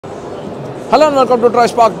Hello and welcome to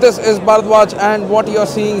DriveSpark. This is Bharadwaj, and what you are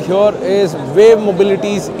seeing here is Vayve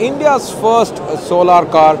Mobility's India's first solar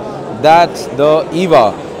car. That's the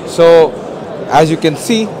EVA. So as you can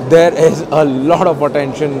see, there is a lot of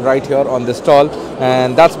attention right here on this stall,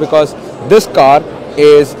 and that's because this car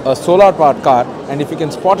is a solar powered car, and if you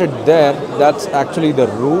can spot it there, that's actually the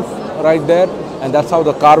roof right there, and that's how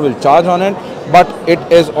the car will charge on it. But it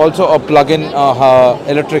is also a plug-in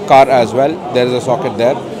electric car as well. There is a socket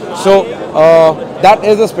there. So that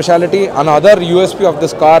is the speciality. Another USP of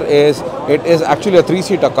this car is it is actually a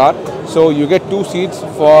three-seater car. So you get two seats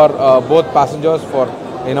for both passengers. For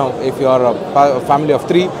if you are a family of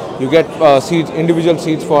three, you get individual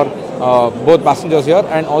seats for both passengers here,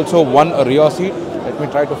 and also one rear seat. Let me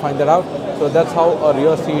try to find that out. So that's how a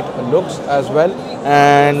rear seat looks as well,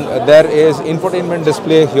 and there is infotainment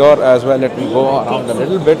display here as well. Let me go around a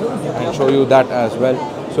little bit and show you that as well.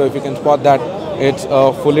 So if you can spot that, it's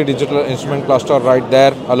a fully digital instrument cluster right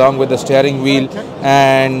there, along with the steering wheel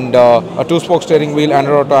and a two-spoke steering wheel,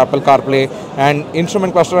 Android Auto, Apple CarPlay, and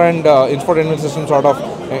instrument cluster and infotainment system sort of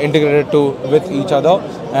integrated with each other.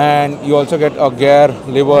 And you also get a gear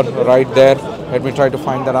lever right there. Let me try to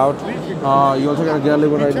find that out. You also get a gear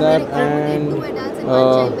lever right there, and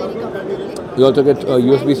you also get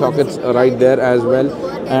USB sockets right there as well,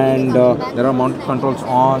 and there are mounted controls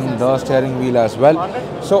on the steering wheel as well.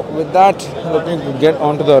 So with that, let me get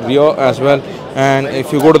onto the rear as well, and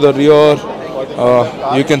if you go to the rear,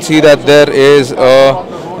 you can see that there is a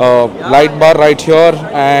light bar right here,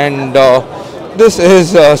 and this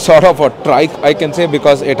is sort of a trike, I can say,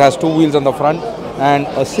 because it has two wheels on the front and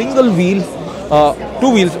a single wheel,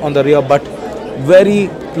 two wheels on the rear, but very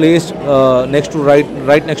placed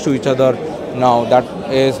right next to each other. Now that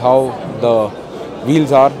is how the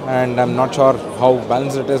wheels are, and I'm not sure how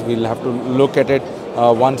balanced it is. We'll have to look at it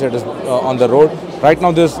once it is on the road. Right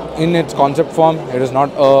now, this in its concept form, it is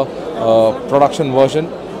not a production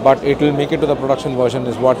version, but it will make it to the production version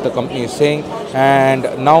is what the company is saying. And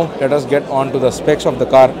now let us get on to the specs of the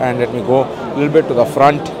car, and let me go a little bit to the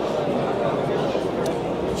front.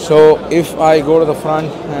 So if I go to the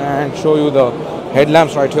front and show you the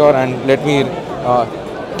headlamps right here, and let me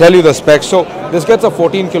tell you the specs. So this gets a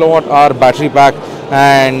 14 kilowatt hour battery pack,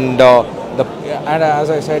 and as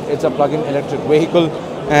I said, it's a plug-in electric vehicle,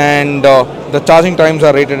 and the charging times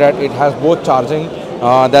are rated at, it has both charging,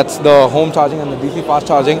 that's the home charging and the DC fast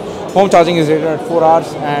charging. Home charging is rated at 4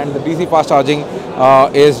 hours, and the DC fast charging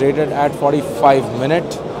is rated at 45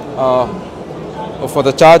 minutes for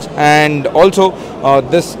the charge. And also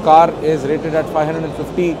this car is rated at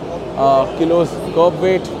 550 kilos curb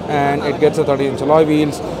weight, and it gets a 30-inch alloy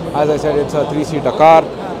wheels. As I said, it's a three-seater car,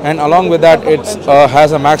 and along with that, it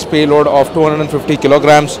has a max payload of 250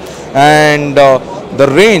 kilograms, and the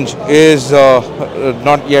range is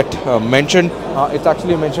not yet mentioned. It's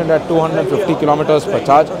actually mentioned at 250 kilometers per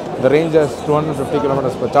charge. The range is 250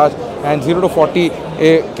 kilometers per charge, and 0 to 40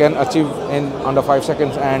 can achieve in under 5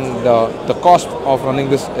 seconds, and the cost of running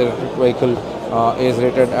this electric vehicle is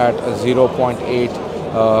rated at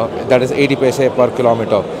 0.8, that is 80 paise per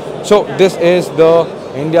kilometer. So this is the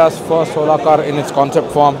India's first solar car in its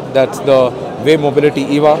concept form. That's the Vayve Mobility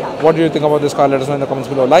EVA. What do you think about this car? Let us know in the comments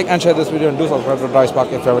below. Like and share this video, and do subscribe to DriveSpark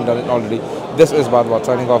if you haven't done it already. This is Bharadwaj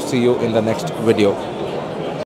signing off. See you in the next video.